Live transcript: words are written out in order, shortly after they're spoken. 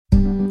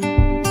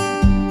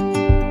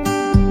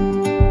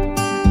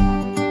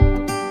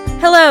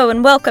Hello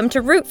and welcome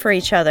to Root for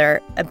Each Other,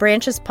 a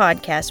Branches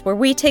podcast where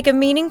we take a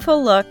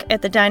meaningful look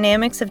at the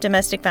dynamics of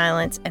domestic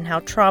violence and how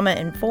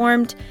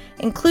trauma-informed,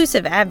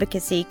 inclusive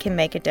advocacy can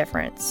make a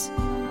difference.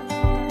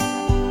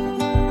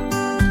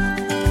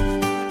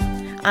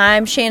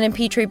 I'm Shannon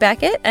Petrie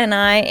Beckett, and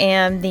I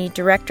am the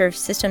Director of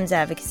Systems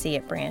Advocacy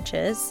at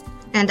Branches.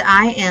 And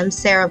I am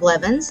Sarah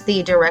Blevins,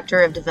 the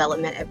Director of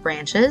Development at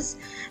Branches.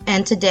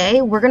 And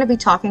today we're going to be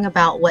talking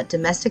about what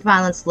domestic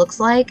violence looks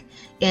like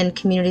in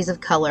communities of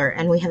color.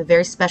 And we have a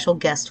very special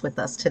guest with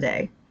us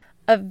today.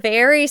 A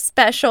very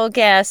special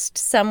guest,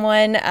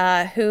 someone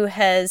who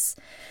has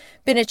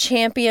been a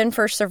champion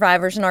for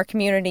survivors in our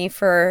community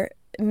for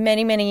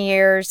many, many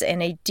years,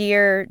 and a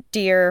dear,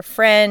 dear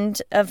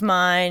friend of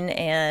mine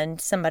and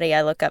somebody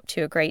I look up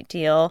to a great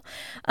deal.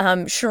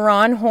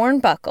 Sharron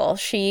Hornbuckle.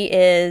 She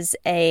is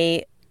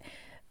a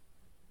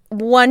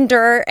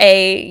wonder,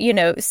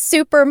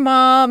 super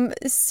mom,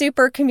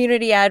 super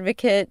community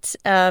advocate.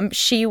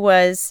 She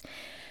was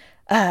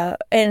an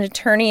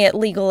attorney at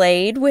Legal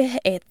Aid I'm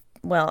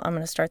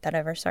going to start that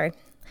over. Sorry.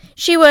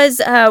 She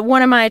was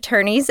one of my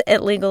attorneys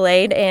at Legal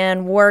Aid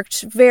and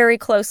worked very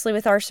closely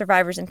with our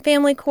survivors in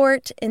family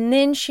court. And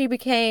then she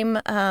became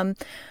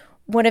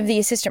one of the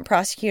assistant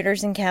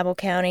prosecutors in Cabell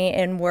County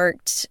and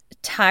worked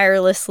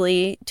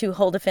tirelessly to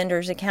hold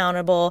offenders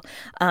accountable.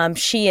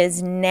 She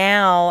is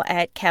now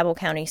at Cabell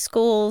County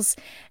Schools,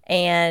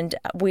 and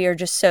we are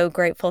just so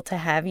grateful to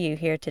have you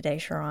here today,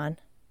 Sharron.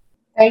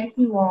 Thank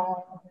you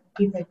all.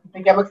 I'm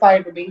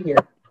excited to be here.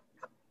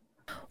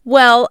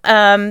 Well,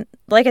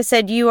 like I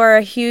said, you are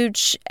a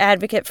huge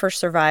advocate for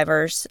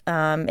survivors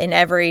in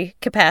every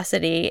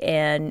capacity,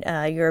 and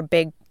you're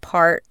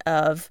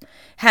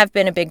have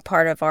been a big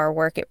part of our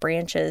work at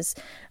Branches.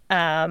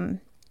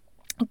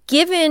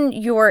 Given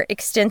your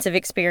extensive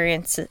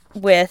experience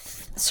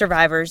with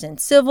survivors in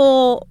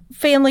civil,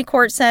 family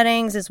court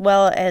settings, as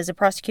well as a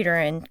prosecutor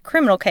in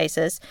criminal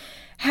cases,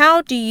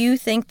 how do you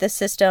think the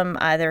system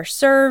either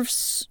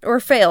serves or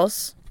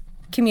fails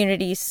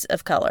communities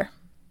of color?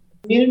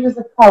 Communities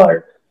of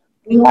color,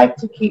 we like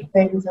to keep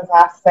things, as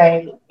I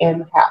say,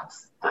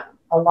 in-house.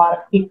 A lot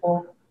of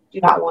people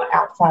do not want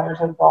outsiders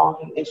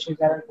involved in issues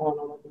that are going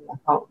on in the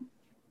home.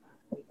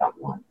 We don't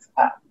want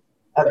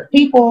other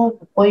people,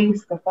 the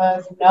police, the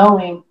fuzz,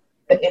 knowing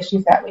the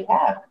issues that we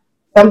have.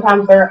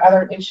 Sometimes there are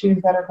other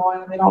issues that are going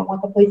on. They don't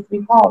want the police to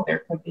be called. There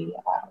could be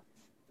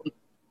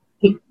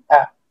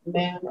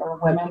men or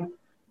women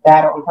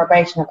that are on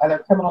probation of other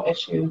criminal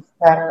issues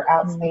that are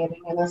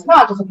outstanding. And it's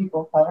not just the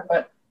people of color,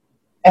 but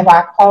if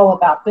I call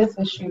about this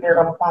issue, they're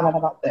going to find out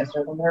about this,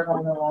 or they're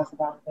going to realize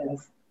about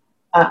this.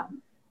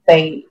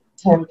 They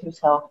tend to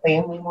tell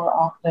family more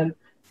often.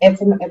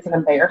 It's an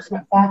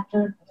embarrassment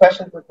factor,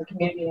 especially with the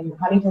community. And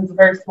Huntington's a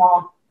very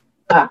small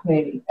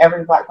community.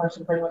 Every Black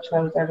person pretty much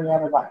knows every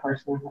other Black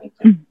person in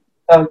Huntington.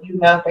 So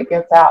if it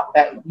gets out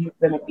that you've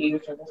been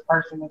abused or this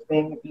person is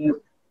being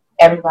abused,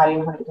 everybody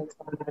in Huntington's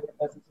going to know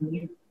the business, and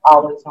you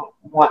always don't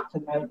want to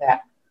know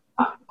that.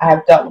 I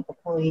have dealt with the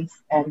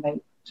police,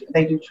 and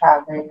they do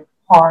try very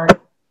hard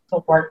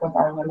to work with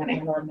our women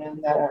and our men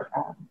that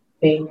are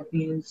being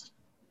abused.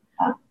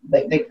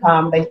 They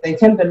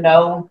tend to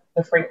know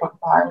the frequent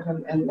flyers,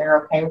 and they're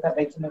okay with that.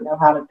 They tend to know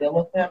how to deal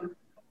with them.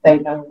 They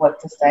know what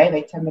to say.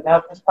 They tend to know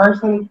if this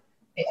person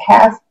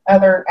has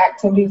other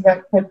activities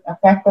that could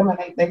affect them, and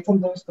they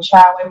tend to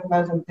shy away from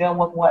those and deal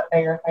with what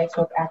they are faced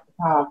with at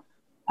the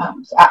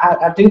time. So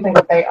I do think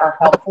that they are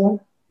helpful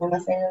in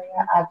this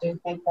area. I do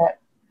think that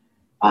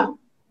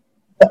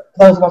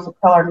those of us of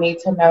color need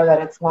to know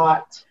that it's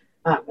not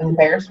an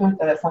embarrassment,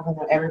 that it's something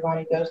that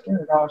everybody goes through,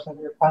 regardless of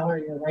your color,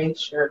 your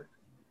race, your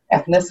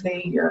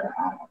ethnicity, your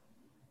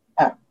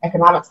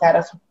economic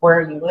status,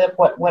 where you live,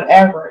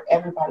 whatever.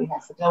 Everybody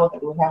has to deal with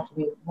it. We have to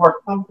be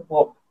more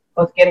comfortable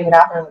with getting it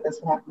out there that this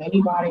can happen to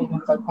anybody, and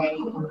it's okay.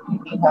 And if you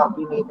need help,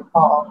 you need to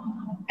call,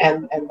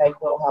 and they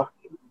will help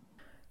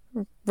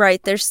you.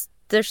 Right. There's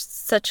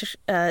such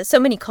so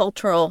many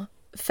cultural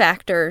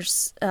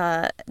factors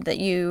that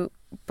you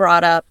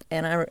brought up,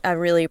 and I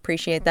really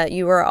appreciate that.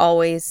 You are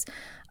always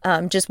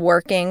just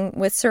working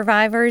with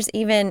survivors.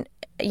 Even,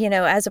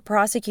 as a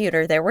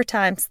prosecutor, there were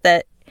times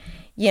that,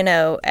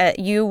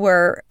 you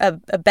were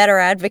a better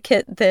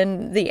advocate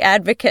than the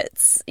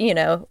advocates.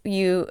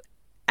 You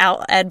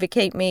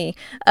out-advocate me.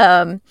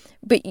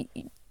 But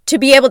to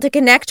be able to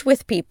connect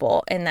with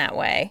people in that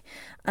way,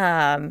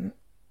 and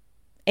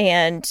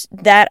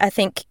that, I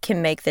think,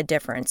 can make the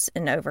difference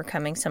in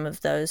overcoming some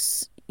of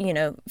those,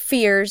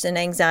 fears and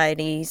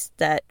anxieties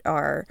that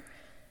are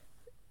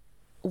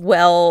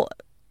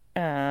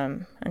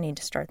I need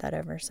to start that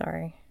over.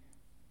 Sorry.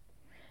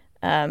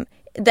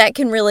 That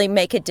can really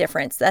make a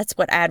difference. That's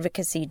what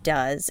advocacy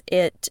does.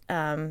 It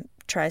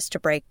tries to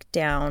break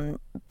down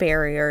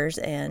barriers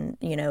and,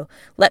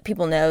 let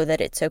people know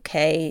that it's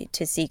okay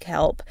to seek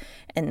help,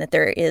 and that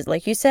there is,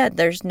 like you said,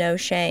 there's no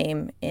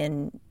shame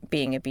in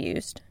being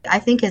abused. I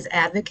think as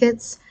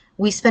advocates,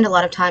 we spend a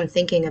lot of time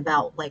thinking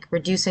about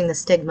reducing the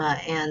stigma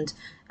and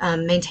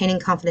maintaining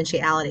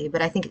confidentiality.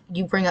 But I think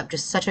you bring up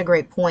just such a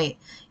great point.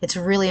 It's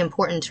really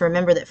important to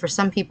remember that for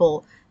some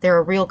people, there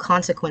are real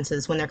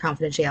consequences when their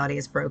confidentiality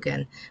is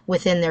broken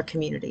within their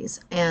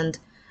communities. And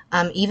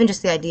even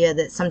just the idea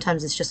that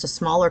sometimes it's just a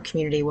smaller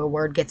community where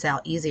word gets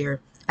out easier.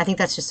 I think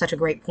that's just such a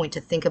great point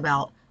to think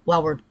about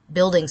while we're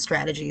building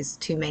strategies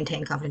to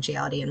maintain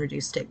confidentiality and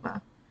reduce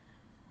stigma.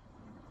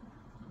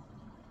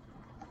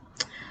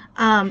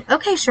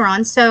 Okay,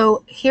 Sharon,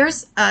 so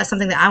here's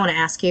something that I want to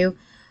ask you.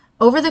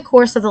 Over the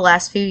course of the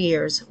last few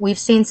years, we've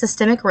seen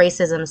systemic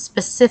racism,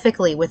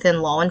 specifically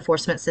within law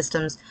enforcement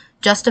systems,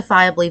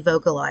 justifiably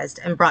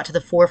vocalized and brought to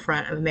the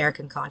forefront of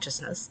American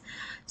consciousness.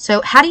 So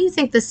how do you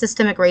think this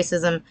systemic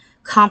racism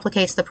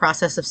complicates the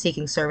process of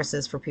seeking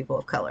services for people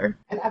of color?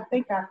 And I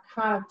think I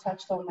kind of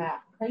touched on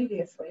that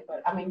previously,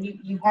 but I mean,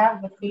 you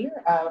have the fear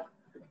of,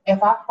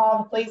 if I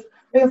call the police,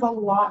 there's a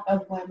lot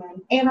of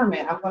women and or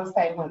men, I'm going to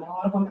say women, a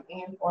lot of women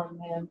and or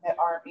men that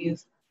are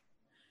abused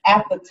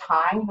at the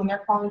time when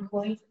they're calling the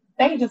police.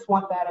 They just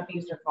want that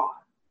abuser gone.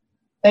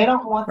 They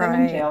don't want them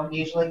in jail,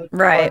 usually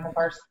during the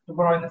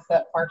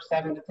first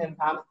 7 to 10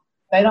 times.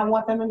 They don't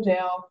want them in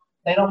jail.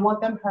 They don't want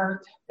them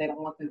hurt. They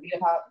don't want them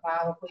beat up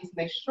by the police. And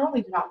they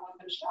surely do not want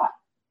them shot.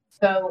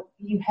 So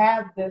you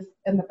have this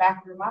in the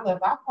back of your mind.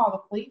 If I call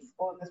the police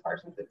on this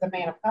person, if it's a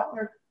man of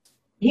color,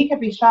 he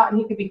could be shot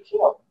and he could be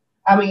killed.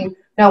 I mean,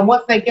 now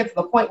once they get to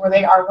the point where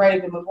they are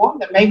ready to move on,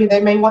 then maybe they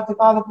may want to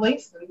call the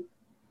police and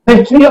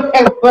they be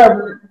okay with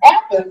whatever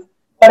happens.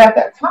 But at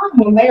that time,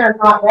 when they are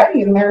not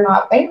ready and they're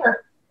not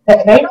there,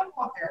 they don't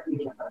want their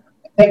abuser hurt.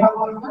 They don't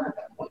want to hurt at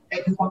that point. They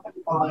just want them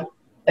gone.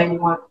 They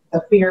want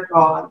the fear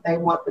gone. They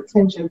want the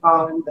tension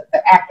gone,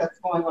 the act that's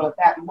going on at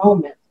that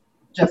moment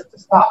just to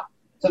stop.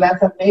 So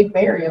that's a big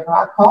barrier. If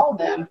I call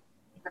them,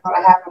 you're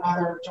going to have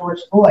another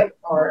George Floyd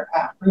or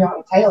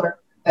Breonna Taylor,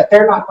 that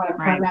they're not going to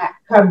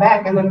come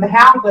back. And then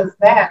how does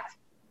that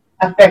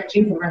affect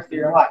you for the rest of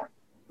your life?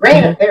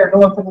 Granted, they're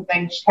doing some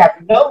things you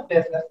have no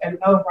business and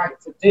no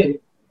right to do.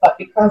 But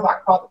because I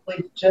called the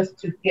police just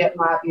to get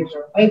my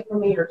abuser away from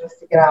me or just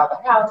to get out of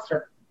the house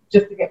or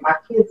just to get my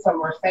kids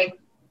somewhere safe,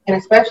 and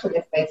especially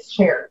if they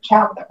share a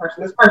child with that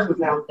person, this person's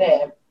now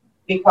dead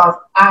because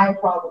I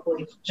called the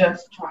police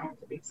just trying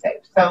to be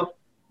safe. So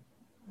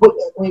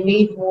we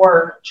need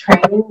more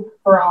training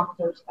for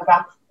officers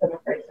about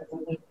systemic racism.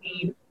 We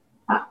need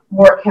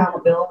more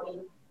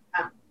accountability.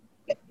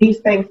 These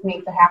things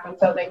need to happen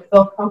so they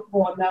feel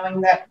comfortable in knowing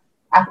that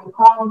I can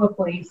call the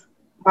police.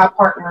 My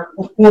partner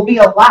will be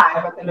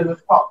alive at the end of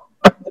this call.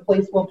 The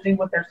police will do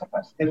what they're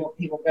supposed to do.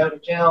 People go to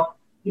jail,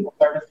 people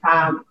service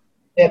time,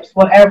 tips,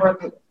 whatever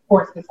the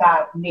courts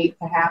decide needs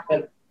to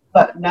happen.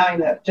 But knowing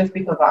that just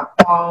because I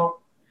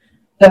call,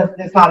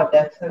 it's not a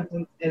death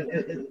sentence,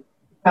 is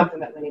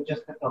something that we need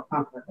just to feel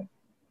comfortable.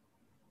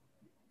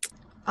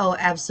 Oh,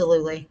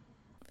 absolutely.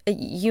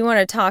 You want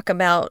to talk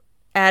about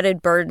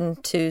added burden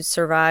to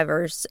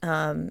survivors.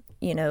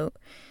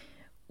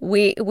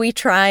 We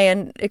try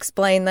and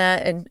explain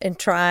that and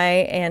try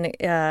and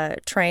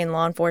train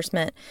law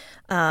enforcement.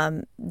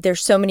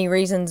 There's so many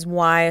reasons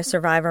why a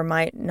survivor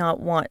might not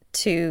want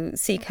to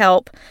seek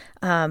help.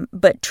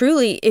 But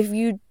truly, if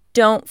you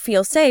don't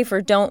feel safe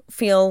or don't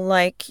feel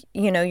like,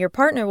 your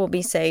partner will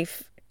be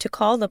safe to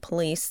call the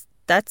police,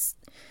 that's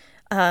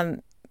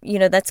going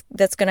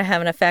to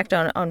have an effect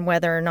on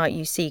whether or not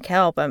you seek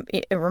help.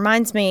 It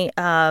reminds me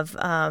of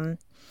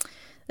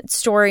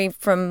story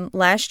from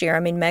last year.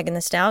 Megan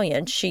Thee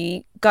Stallion,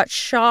 she got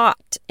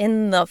shot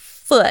in the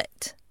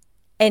foot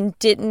and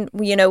didn't,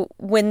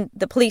 when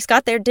the police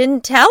got there,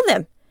 didn't tell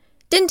them.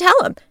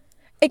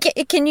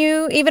 Can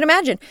you even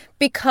imagine?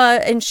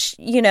 Because,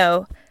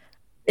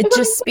 it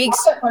just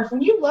speaks. That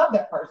person, you love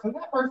that person.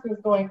 That person is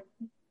doing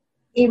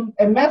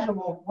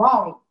immeasurable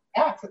wrong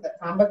acts at that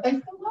time, but they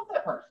still love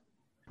that person.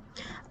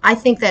 I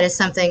think that is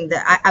something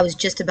that I was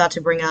just about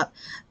to bring up.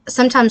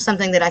 Sometimes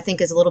something that I think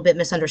is a little bit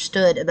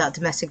misunderstood about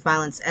domestic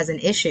violence as an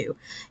issue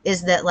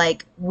is that,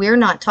 we're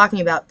not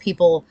talking about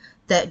people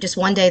that just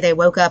one day they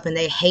woke up and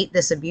they hate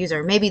this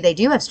abuser. Maybe they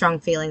do have strong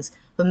feelings,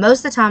 but most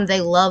of the time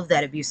they love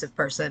that abusive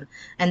person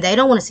and they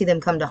don't want to see them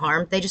come to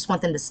harm. They just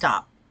want them to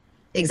stop.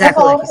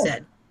 Exactly like you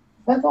said.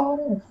 That's all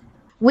it is.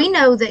 We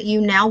know that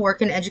you now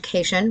work in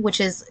education,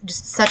 which is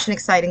just such an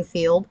exciting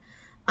field.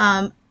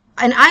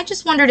 And I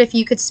just wondered if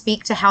you could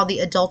speak to how the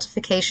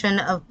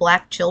adultification of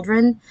Black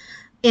children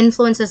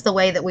influences the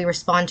way that we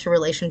respond to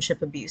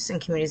relationship abuse in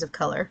communities of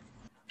color.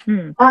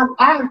 I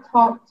have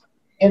talked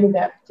in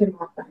depth to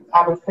my friends.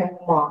 I'm a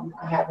single mom.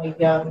 I have a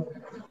young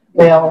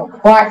male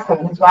Black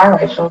son who's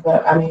biracial,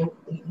 but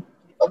he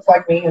looks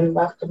like me, and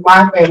most of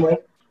my family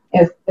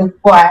is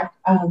Black.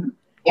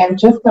 And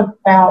just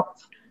about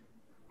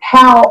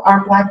how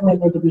our Black men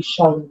need to be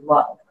shown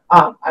love.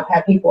 I've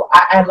had people,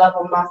 I love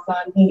on my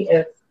son. He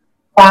is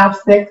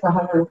 5'6",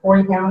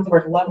 140 pounds,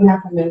 wears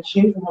 11.5 men's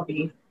shoes, and he'll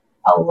be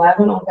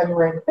 11 on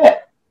February the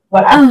 5th.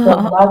 But I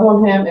still love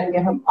on him and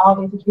give him all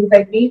these things.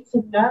 They need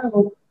to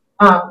know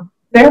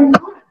they're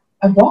not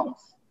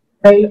adults.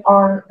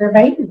 They're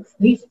babies.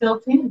 He's still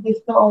 10. He's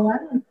still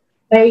 11.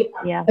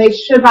 They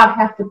should not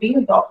have to be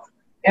adults.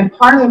 And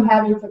part of them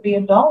having to be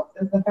adults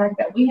is the fact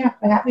that we have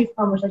to have these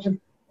conversations,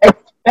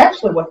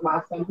 especially with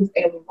my son, who's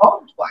a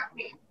large black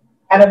man.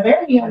 At a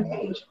very young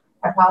age,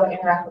 of how to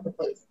interact with the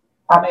police.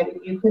 How maybe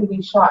you can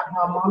be shot,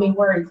 how mommy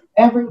worries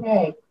every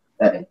day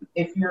that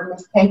if you're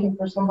mistaken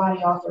for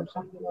somebody else or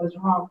something goes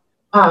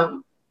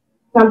wrong,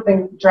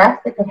 something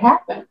drastic could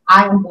happen.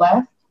 I am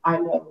blessed. I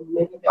know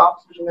many of the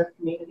officers in this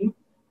community,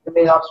 the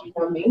many officers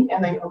know me,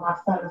 and they know my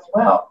son as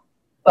well.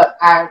 But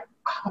I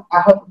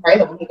hope and pray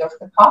that when he goes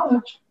to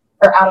college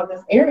or out of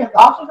this area, the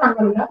officers aren't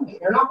going to know me.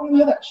 They're not going to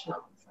know that Sean.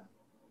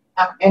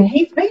 And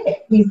he's big.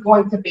 He's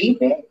going to be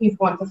big. He's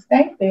going to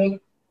stay big.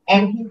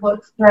 And he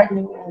looks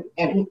threatening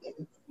and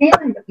he's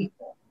scary to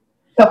people.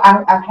 So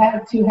I've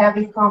had to have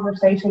these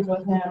conversations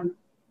with him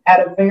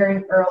at a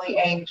very early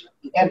age.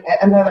 And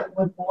another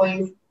with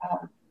boys,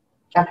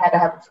 I've had to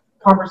have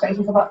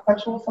conversations about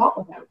sexual assault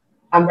with him.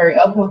 I'm very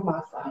open with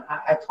my son.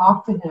 I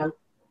talked to him.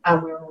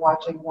 We were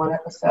watching one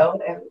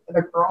episode, and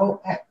the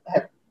girl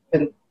had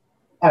been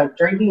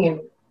drinking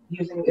and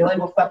using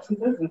illegal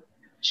substances, and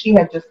she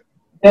had just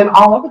been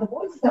all over the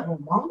boys. I said, well,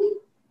 Mommy?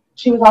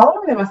 She was all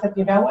over them. I said,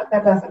 you know what?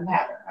 That doesn't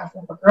matter. I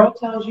said, if a girl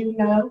tells you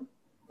no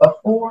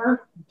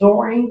before,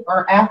 during,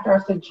 or after, I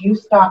said, you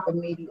stop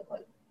immediately.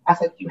 I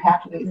said, you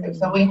have to do these things.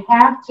 So we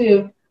have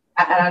to,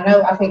 and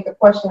I think the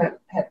question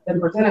had been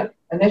presented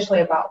initially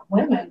about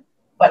women,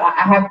 but I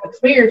have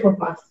experience with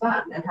my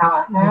son and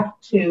how I have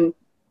to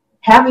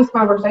have these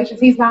conversations.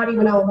 He's not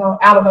even out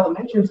of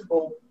elementary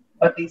school,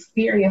 but these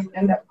serious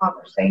in-depth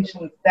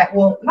conversations that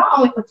will not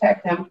only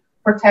protect him,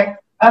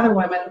 protect other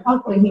women.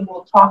 Hopefully he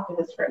will talk to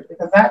his friends,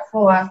 because that's the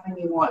last thing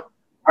you want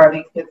are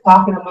these kids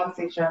talking amongst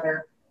each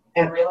other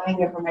and relaying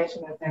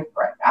information that's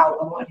incorrect. I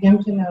want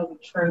him to know the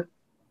truth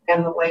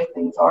and the way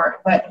things are.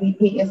 But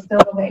he is still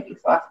a baby,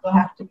 so I still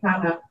have to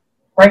kind of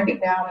break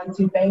it down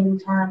into baby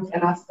terms,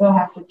 and I still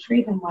have to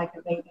treat him like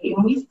a baby.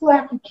 And we still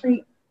have to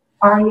treat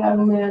our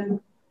young men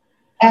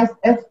as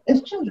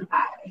children.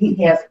 He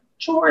has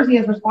chores, he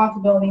has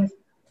responsibilities.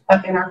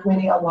 But in our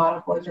community, a lot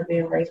of boys are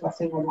being raised by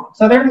single moms.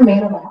 So they're the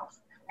man of the house.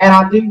 And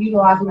I do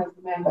utilize him as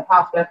the man of the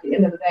house, but at the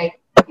end of the day,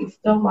 he's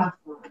still my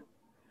son.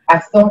 I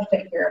still have to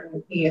take care of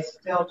him. He is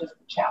still just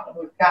a child. And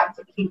we've got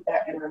to keep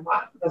that in our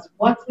mind. Because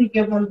once we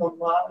give them the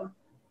love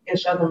and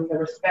show them the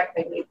respect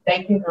they need,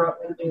 they can grow up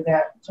and do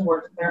that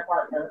towards their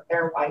partner,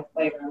 their wife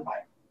later in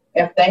life.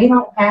 If they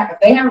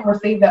haven't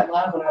received that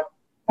love, and I've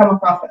come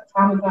across that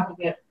time and time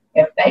again,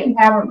 if they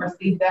haven't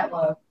received that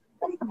love,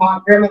 come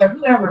on, grandmother,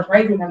 whoever's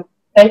raising them,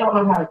 they don't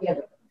know how to give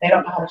it. They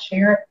don't know how to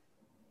share it.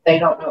 They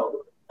don't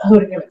know who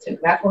to give it to.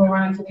 That's when we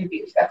run into the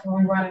abuse. That's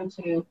when we run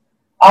into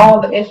all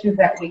the issues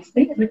that we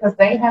see, because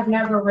they have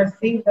never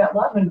received that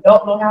love and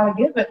don't know how to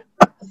give it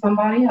to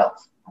somebody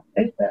else.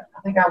 I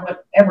think I went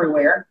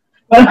everywhere.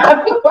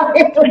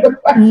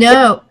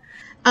 No.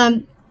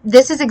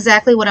 This is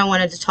exactly what I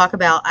wanted to talk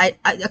about.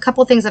 A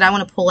couple of things that I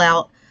want to pull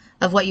out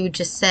of what you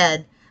just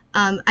said.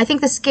 I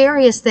think the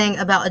scariest thing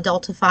about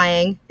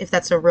adultifying, if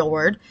that's a real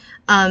word,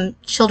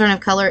 children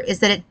of color, is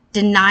that it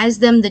denies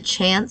them the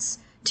chance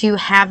to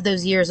have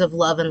those years of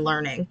love and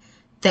learning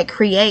that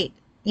create.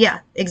 Yeah,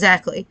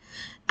 exactly.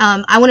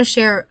 I want to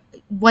share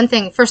one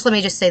thing. First, let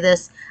me just say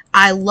this.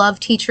 I love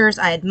teachers.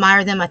 I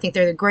admire them. I think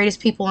they're the greatest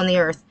people on the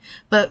earth,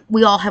 but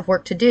we all have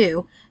work to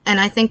do. And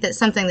I think that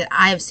something that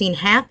I have seen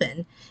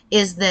happen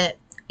is that,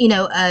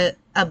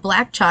 a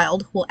black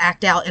child will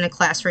act out in a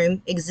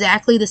classroom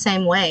exactly the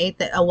same way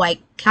that a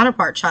white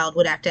counterpart child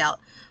would act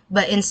out.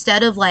 But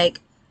instead of like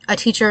a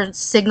teacher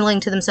signaling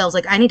to themselves,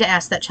 like, I need to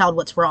ask that child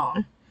what's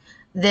wrong,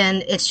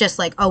 then it's just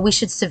like, oh, we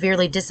should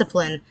severely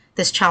discipline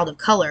this child of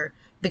color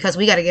because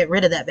we got to get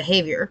rid of that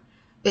behavior.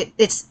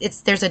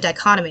 There's a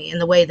dichotomy in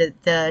the way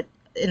that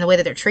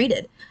they're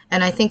treated.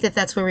 And I think that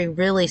that's where we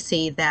really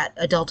see that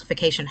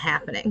adultification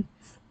happening.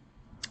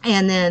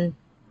 And then,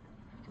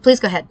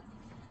 please go ahead.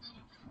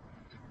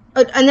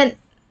 And then,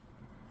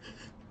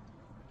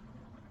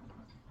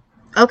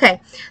 okay.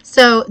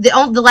 So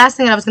the last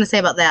thing that I was going to say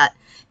about that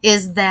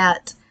is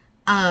that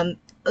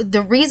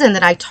the reason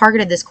that I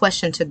targeted this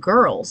question to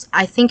girls,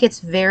 I think it's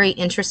very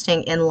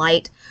interesting in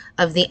light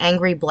of the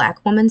angry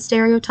black woman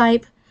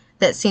stereotype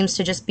that seems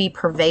to just be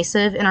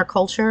pervasive in our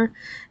culture.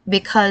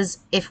 Because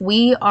if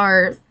we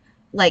are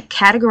like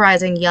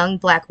categorizing young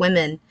black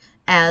women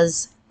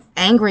as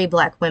angry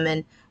black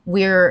women,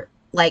 we're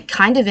like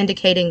kind of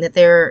indicating that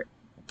they're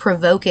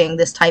provoking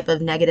this type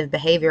of negative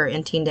behavior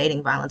in teen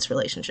dating violence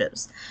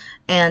relationships.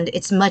 And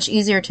it's much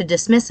easier to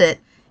dismiss it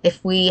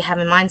if we have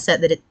a mindset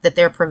that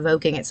they're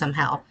provoking it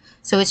somehow.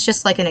 So it's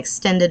just like an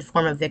extended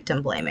form of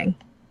victim blaming.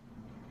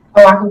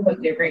 Oh, I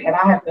completely agree. And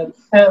I have been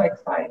so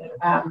excited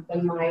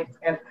the night,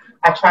 and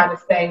I try to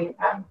stay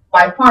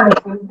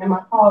bipartisan in my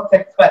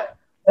politics, but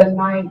the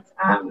night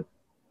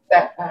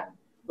that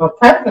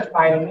President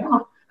Biden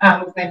now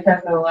was named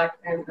President-elect,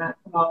 and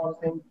Kamala was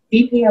named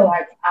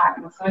VP-elect,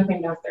 my son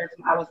came downstairs,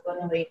 and I was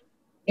literally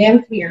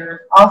in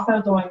tears,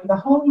 also doing the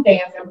holy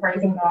dance and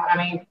praising God. I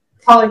mean,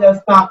 Holy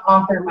Ghost stomped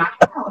all through my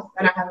house,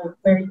 and I have a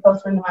very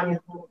close friend of mine, his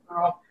little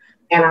girl,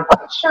 and I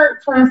bought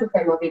shirts for us to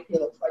say, well, VP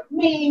looks like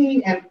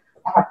me, and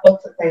I have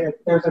books that say that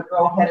there's a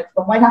girl headed to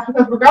the White House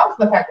because regardless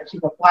of the fact that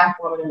she's a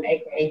black woman and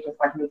AKA just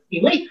like Miss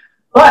Kiwi,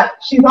 but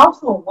she's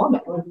also a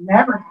woman. We've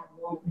never had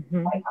a woman in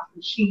the White House.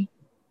 And she,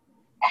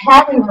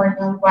 having her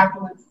young black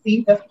woman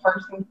see this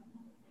person,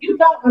 you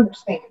don't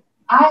understand.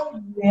 I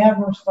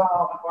never saw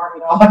a Barbie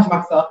doll like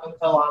myself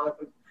until I was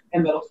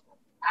in middle school.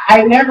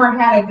 I never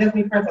had a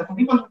Disney princess. I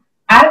did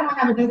not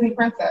have a Disney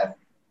princess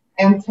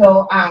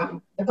until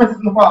The Princess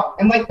and the Frog.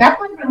 And like that's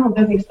not even a real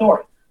Disney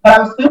story. But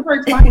I was super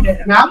excited,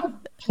 and I was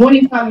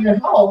 20-some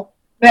years old,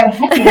 that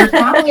hey, there's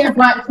finally a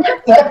black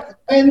princess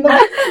in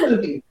the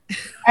movie.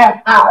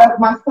 And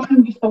my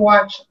son used to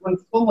watch when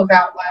school was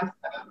out last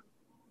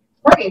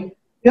spring,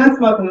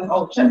 Gunsmoke and this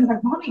old show. He's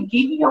like, Mommy,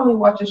 Gigi only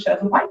watches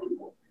shows with white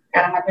people.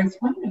 And I had to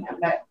explain to him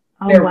that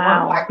there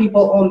weren't black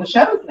people on the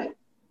shows then.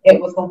 It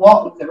was the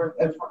Waltons that were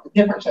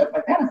different shows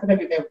like that. I said,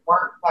 maybe there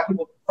weren't black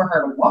people for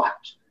her to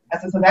watch. I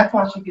said, so that's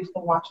why she used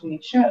to watching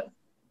these shows.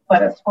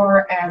 But as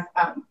far as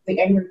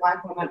the angry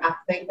black woman, I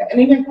think that,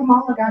 and even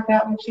Kamala got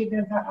that when she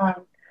did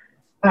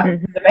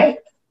the debate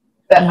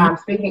that I'm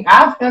speaking.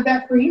 I've said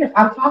that for years.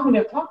 I'm talking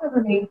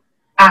over me.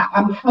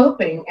 I'm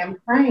hoping and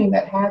praying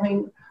that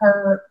having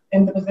her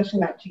in the position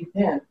that she's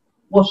in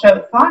will show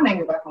it's not an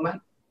angry black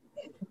woman.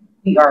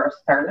 We are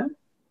assertive.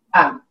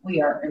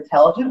 We are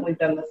intelligent. We've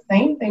done the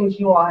same things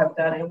you all have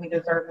done, and we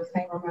deserve the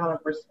same amount of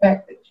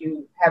respect that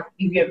you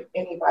give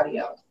anybody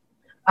else.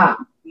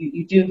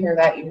 You do hear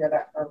that. You hear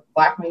that from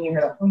black men. You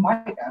hear that from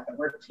white guys that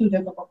we're too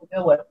difficult to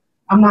deal with.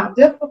 I'm not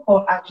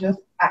difficult. I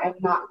am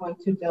not going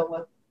to deal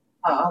with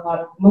a lot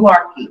of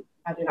malarkey.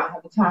 I do not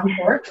have the time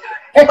for it.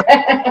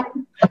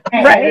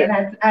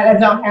 and I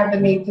don't have the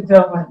need to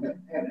deal with it.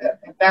 And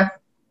if that's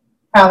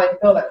how they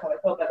feel, that's how they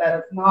feel. But that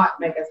does not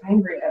make us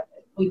angry.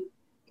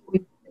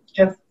 It's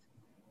just,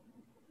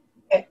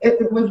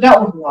 we've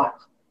dealt with a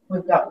lot.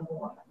 We've dealt with a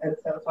lot. And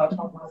so I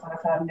told myself, I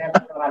said, I never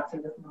thought I'd see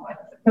this in my life.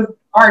 Because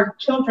our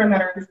children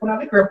that are in this one,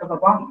 they grew up with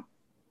Obama.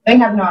 They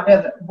have no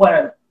idea what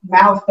a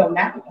milestone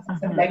that was. I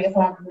said, maybe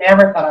I've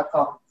never thought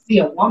I'd see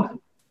a woman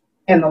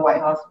in the White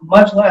House,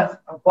 much less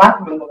a black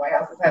woman in the White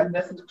House. I said,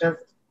 this is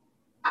just,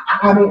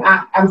 I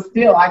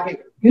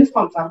get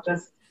goosebumps.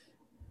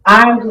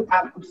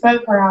 I'm so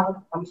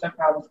proud. I'm so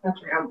proud of this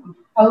country. I'm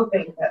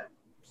hoping that,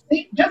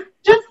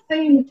 just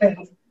seeing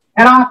things,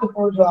 and I'll have to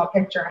forward you all a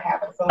picture I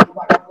have it. So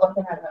like I was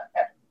looking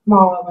at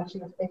Kamala when she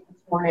was speaking this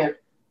morning.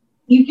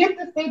 You get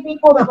to see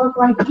people that look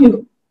like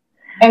you,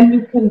 and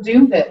you can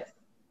do this.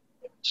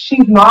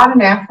 She's not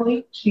an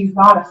athlete. She's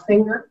not a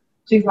singer.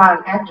 She's not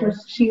an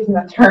actress. She's an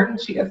attorney.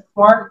 She is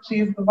smart.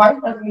 She's the vice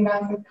president of the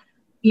United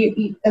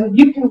States. And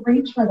you can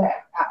reach for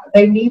that.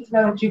 They need to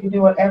know that you can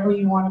do whatever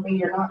you want to be.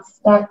 You're not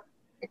stuck,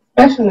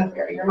 especially in this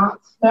area. You're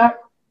not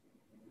stuck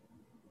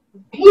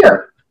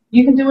here.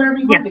 You can do whatever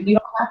you want to. You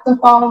don't have to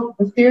follow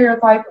the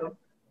stereotype of,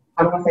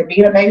 I'm going to say,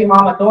 being a baby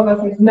mama, doing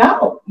those things.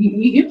 No,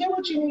 you do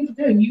what you need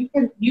to do.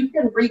 You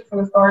can reach for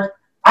the stars.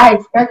 I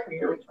expect for you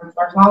to reach for the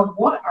stars. And I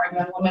want our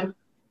young women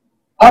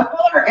of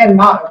color and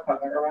not of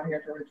color around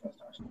here to reach for the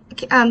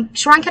stars.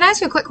 Sharon, can I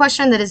ask you a quick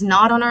question that is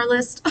not on our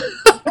list?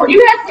 Or you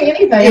can ask me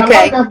anything. Okay. I'm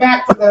going to go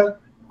back to the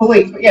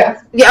police, but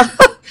yes. Yeah.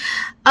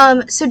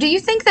 So do you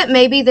think that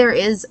maybe there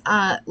is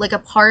like a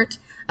part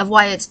of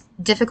why it's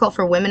difficult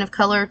for women of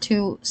color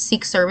to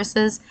seek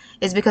services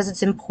is because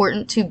it's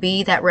important to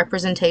be that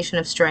representation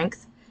of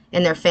strength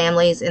in their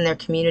families, in their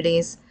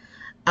communities.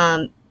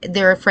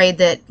 They're afraid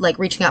that like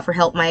reaching out for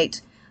help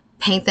might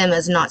paint them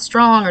as not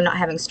strong or not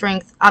having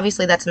strength.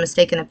 Obviously, that's a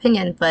mistaken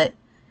opinion, but...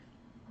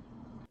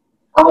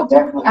 Oh,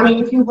 definitely. I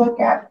mean, if you look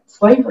at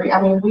slavery,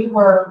 I mean, we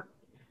cooked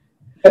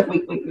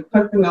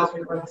the meals,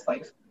 we were the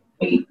slaves.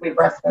 We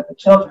breastfed the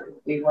children.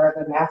 We were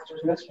the masters'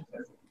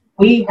 mistresses.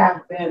 We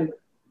have been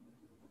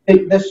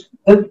the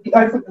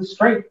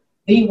strength,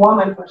 the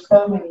woman for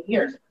so many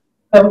years.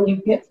 So when you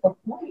get to the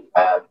point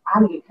of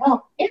I need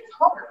help, it's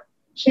hard.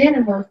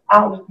 Shannon was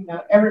out,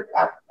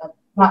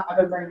 I've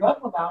been very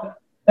vocal about it,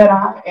 that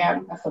I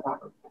am a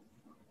survivor.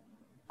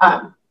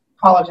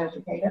 College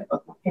educated,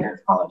 both my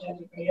parents college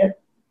educated,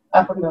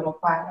 upper middle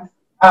class.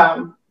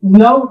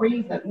 No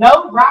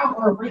rhyme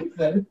or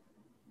reason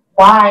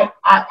why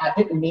I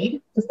didn't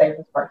need to stay with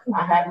this person.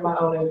 I had my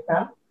own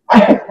income. I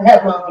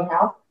had my own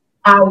house.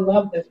 I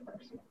love this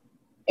person.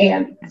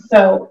 And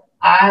so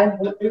I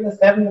went through the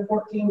 7 to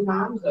 14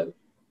 times of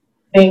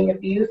being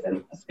abused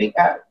and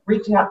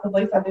reaching out to the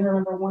police. I do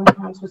remember one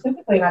time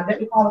specifically, and I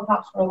didn't call the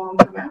cops for a long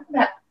time after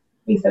that.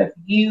 He said, if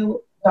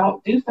you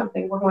don't do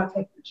something, we're going to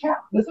take your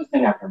child. This was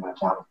soon after my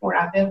child was born.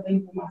 I did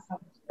leave when my son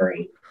was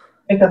 3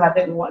 because I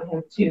didn't want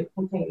him to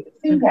continue to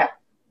see that.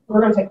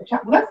 We're going to take the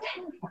child. Well, that's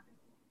terrifying.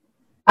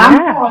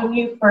 I'm calling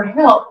you for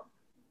help.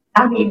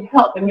 I need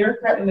help, and you're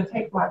threatening to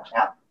take my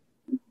child.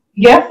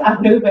 Yes, I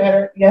knew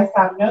better. Yes,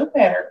 I know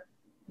better.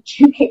 But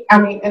you can't. I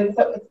mean, and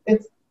so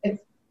it's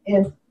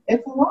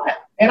a lot,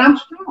 and I'm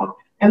strong.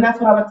 And that's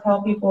what I would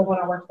tell people when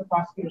I worked at the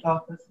prosecutor's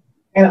office.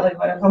 And at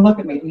Lakewood, look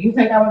at me. Do you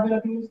think I would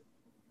have been abused?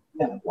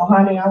 No. Well,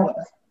 honey, I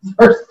was.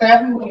 For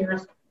 7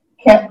 years,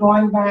 kept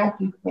going back.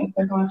 You think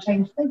they're going to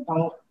change? They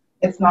don't.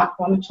 It's not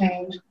going to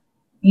change.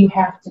 you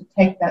have to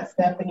take that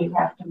step and you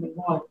have to move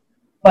on.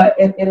 But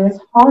it is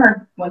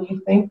hard when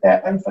you think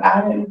that, like I said,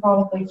 I didn't call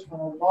the police for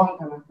a long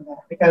time after that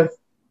because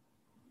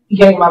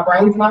getting my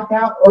brains knocked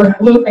out or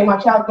losing my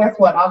child, guess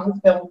what? I'll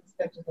just fill with the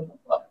stitches in the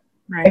blood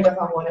because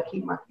I want to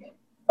keep my kid.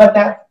 But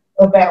that's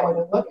a bad way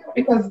to look at it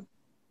because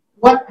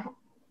what's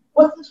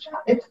this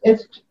child?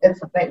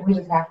 We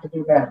just have to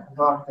do better.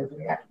 A lot of things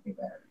we have to do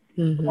better.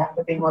 We have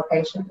to be more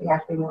patient. We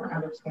have to be more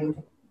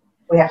understanding.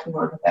 We have to be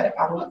more empathetic.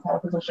 I once had a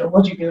position.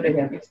 What'd you do to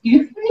him?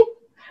 Excuse me?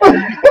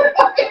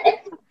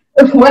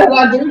 What did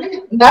I do to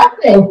him?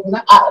 Nothing.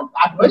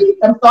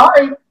 I'm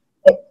sorry.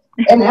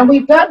 And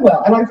we've done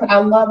well. And like I said, I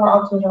love our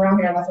officers around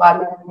here, and that's why I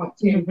never want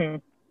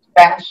to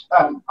bash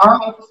our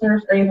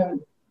officers or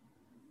even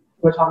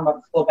we're talking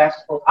about the school bash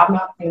schools. I'm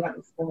not seeing that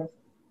in schools.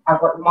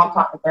 I've worked in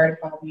Montauk for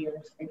 35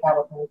 years in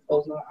California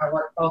schools. I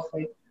work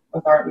closely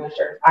with our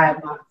administrators. I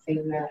have not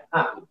seen that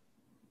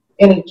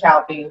any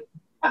child being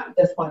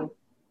disciplined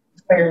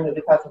sparingly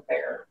because of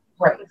their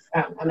race.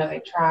 I know they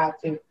try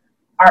to.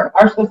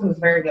 Our system is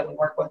very good. We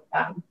work with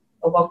the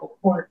local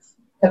courts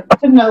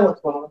to know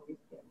what's going on with these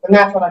kids. And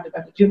that's what I did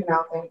at the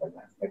juvenile thing for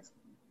domestics.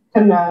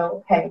 To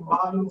know, hey,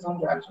 mom's on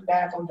drugs, or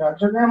dad's on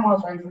drugs, or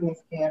grandma's raising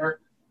this kid, or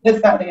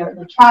this, that, the other.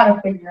 To try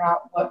to figure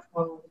out what's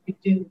going on. We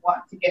do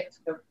want to get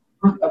to the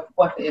root of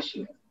what the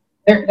issue is.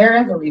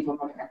 There is a reason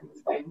why it happens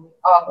this way. And we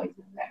always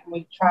do that. And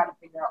we try to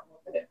figure out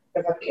what it is.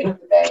 Because at the end of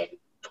the day,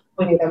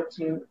 we need them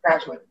to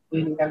graduate.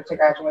 We need them to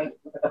graduate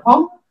with a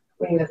diploma.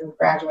 We need them to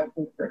graduate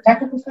through a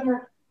technical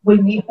center. We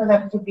need for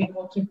them to be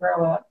able to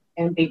grow up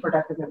and be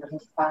productive members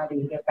of society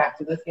and get back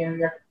to this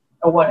area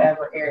or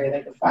whatever area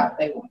they decide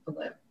they want to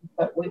live.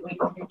 But we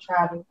do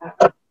try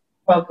to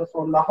focus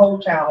on the whole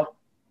child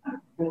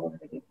in order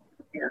to get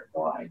prepared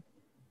for life.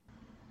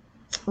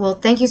 Well,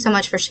 thank you so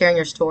much for sharing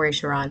your story,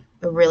 Sharon.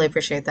 I really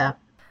appreciate that.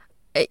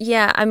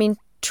 Yeah, I mean,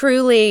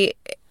 truly,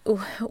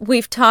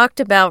 we've talked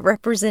about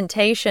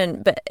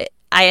representation, but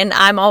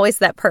I'm always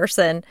that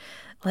person.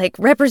 Like,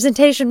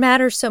 representation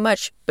matters so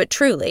much, but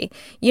truly,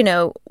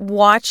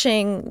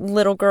 watching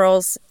little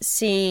girls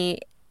see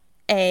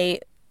a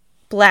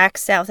Black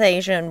South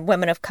Asian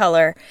woman of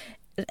color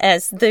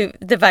as the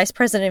vice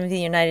president of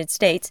the United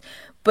States,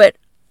 but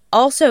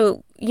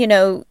also,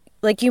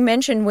 like you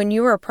mentioned, when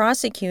you were a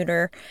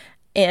prosecutor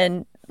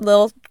in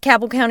little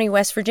Cabell County,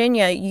 West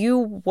Virginia,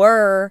 you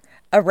were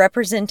a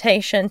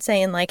representation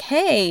saying like,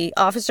 hey,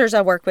 officers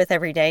I work with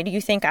every day, do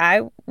you think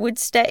I would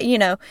stay?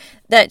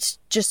 That's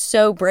just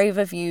so brave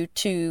of you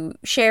to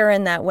share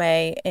in that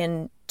way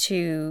and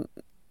to,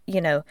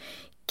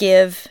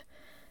 give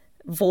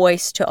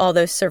voice to all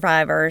those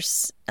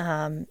survivors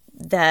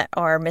that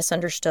are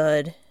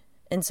misunderstood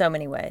in so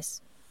many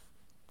ways.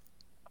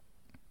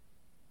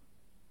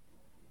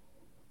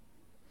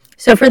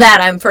 So for that,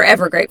 I'm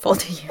forever grateful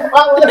to you.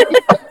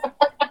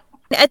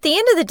 At the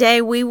end of the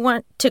day, we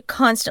want to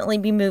constantly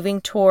be moving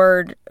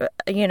toward,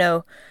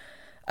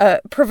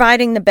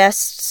 providing the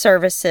best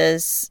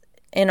services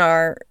in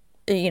our,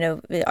 our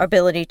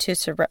ability to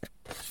survive.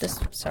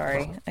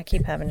 Sorry, I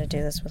keep having to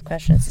do this with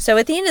questions. So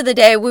at the end of the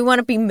day, we want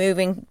to be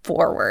moving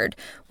forward.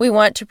 We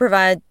want to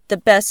provide the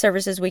best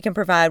services we can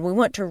provide. We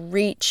want to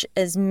reach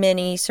as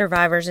many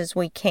survivors as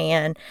we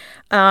can.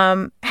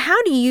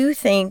 How do you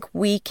think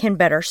we can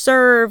better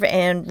serve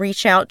and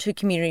reach out to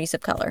communities of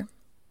color?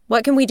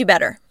 What can we do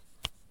better?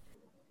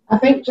 I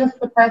think just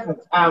the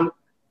presence.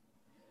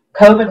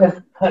 COVID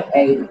has put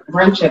a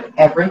wrench in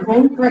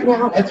everything right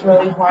now. It's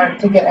really hard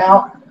to get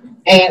out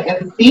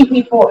and see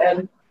people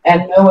and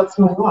know what's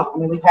going on. I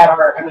mean, we've had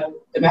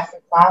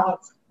domestic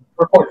violence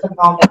reports have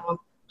gone down,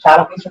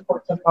 child abuse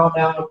reports have gone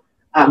down,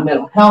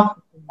 mental health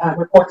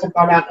reports have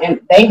gone down,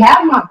 and they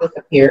have not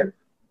disappeared.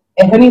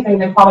 If anything,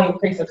 they probably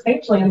increased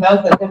substantially, and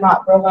those that did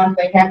not realize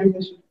they had these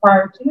issues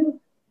prior to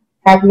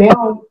have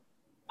now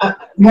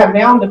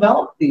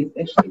developed these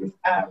issues.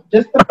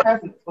 Just the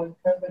presence when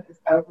COVID is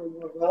over,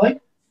 we're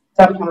really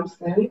sometime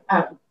soon.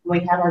 We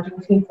have our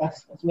Juneteenth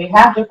festivals. We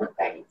have different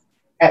things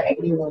at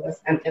A.D. Lewis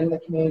and in the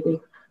community.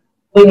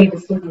 We need to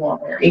see you all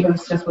there, even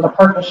if it's just with a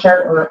purple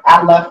shirt or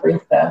I love free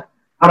stuff.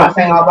 I'm not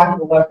saying all Black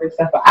people love free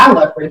stuff, but I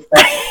love free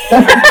stuff.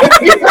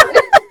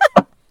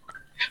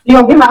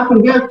 Give out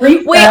some good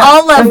free stuff. We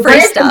all love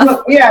free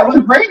stuff.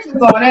 With branches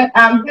on it,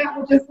 that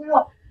will just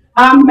help.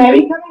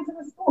 Maybe coming to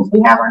the schools.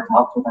 We have our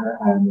talks with our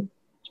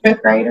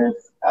fifth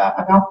graders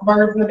about the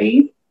birds and the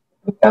bees,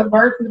 with those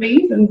birds and the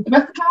bees and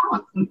domestic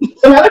violence and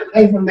some other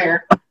things in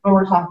there when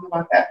we're talking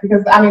about that.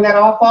 Because, that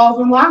all falls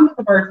in line with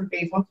the birds and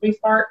bees. Once we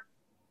start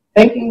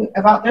thinking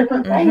about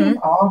different things,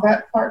 all of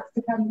that starts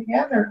to come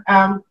together.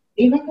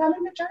 Even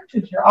coming to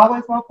churches. You're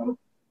always welcome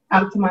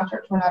to my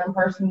church. We're not in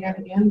person yet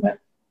again, but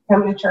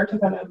coming to churches.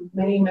 I know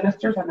many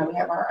ministers. I know we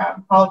have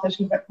our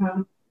politicians that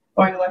come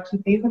during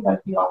election season, but if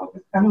you all would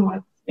just come and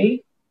want to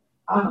speak,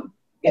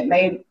 it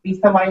may be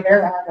somebody there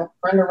that has a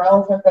friend or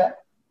relative that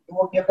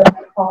will give them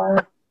a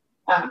card.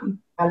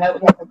 I know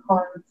we have the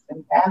cards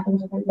and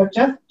bathrooms and things, but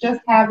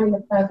just having the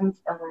presence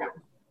around.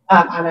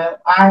 I know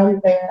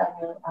I'm there.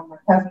 I know my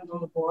cousin's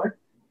on the board.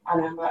 I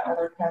know my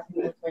other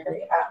cousin is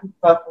very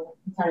vocal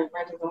concerning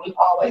Branches, and we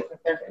always, if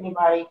there's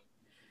anybody,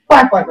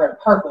 Black, White, Red,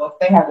 Purple, if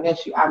they have an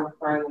issue, I'm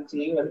referring them to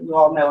you, and you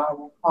all know I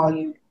will call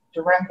you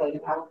directly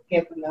and I will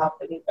give them the help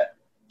they need. But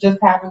just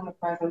having the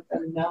presence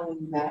and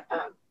knowing that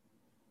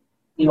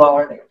you all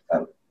are there.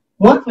 So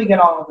once we get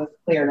all of this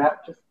cleared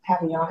up, just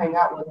having y'all hang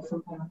out with us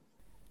sometimes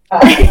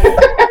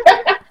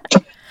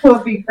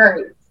would be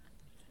great.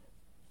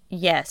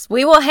 Yes,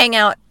 we will hang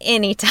out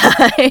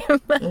anytime.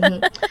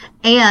 Mm-hmm.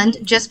 And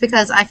just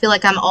because I feel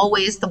like I'm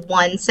always the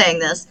one saying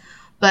this,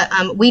 but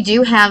we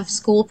do have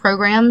school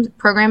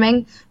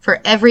programming for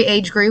every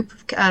age group,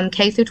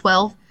 K through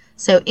 12.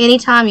 So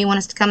anytime you want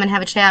us to come and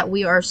have a chat,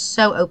 we are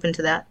so open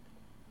to that.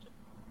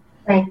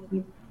 Thank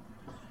you.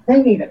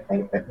 They need it.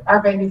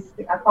 Our babies,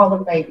 I call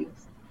them babies.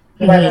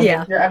 Mm-hmm.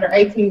 Yeah. If you're under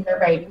 18, they're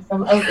babies.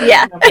 So over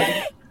yeah.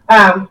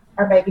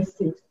 Our babies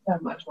see so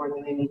much more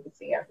than they need to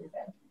see every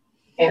day.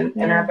 And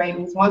our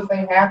babies, once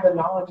they have the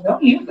knowledge,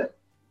 they'll use it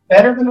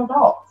better than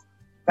adults.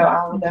 So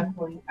I will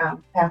definitely pass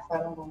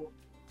that on.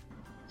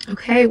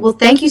 Okay. Well,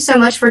 thank you so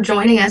much for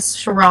joining us,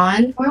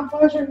 Sharon. My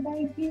pleasure.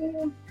 Thank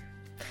you.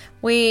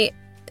 We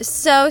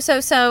so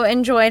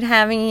enjoyed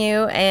having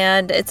you,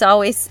 and it's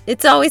always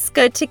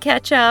good to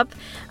catch up.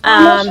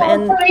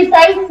 And pretty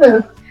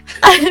faces.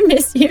 I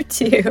miss you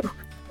too.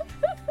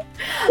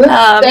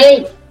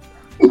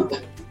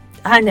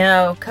 I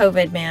know,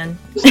 COVID, man.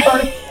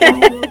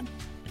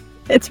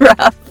 It's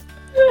rough.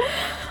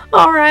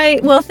 All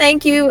right. Well,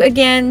 thank you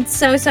again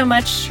so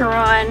much,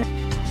 Sharon.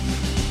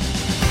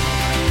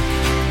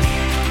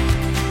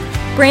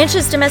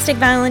 Branches Domestic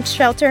Violence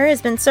Shelter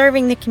has been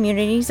serving the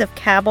communities of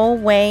Cabell,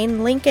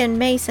 Wayne, Lincoln,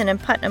 Mason, and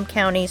Putnam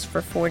counties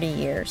for 40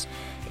 years.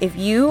 If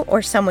you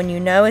or someone you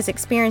know is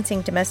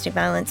experiencing domestic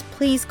violence,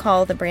 please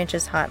call the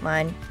Branches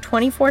hotline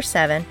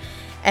 24/7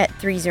 at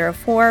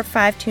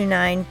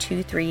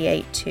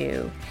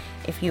 304-529-2382.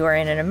 If you are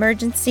in an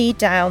emergency,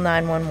 dial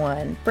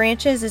 911.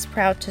 Branches is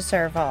proud to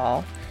serve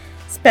all.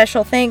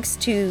 Special thanks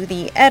to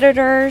the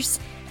editors,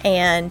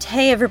 and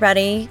hey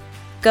everybody,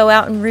 go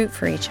out and root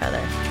for each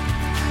other.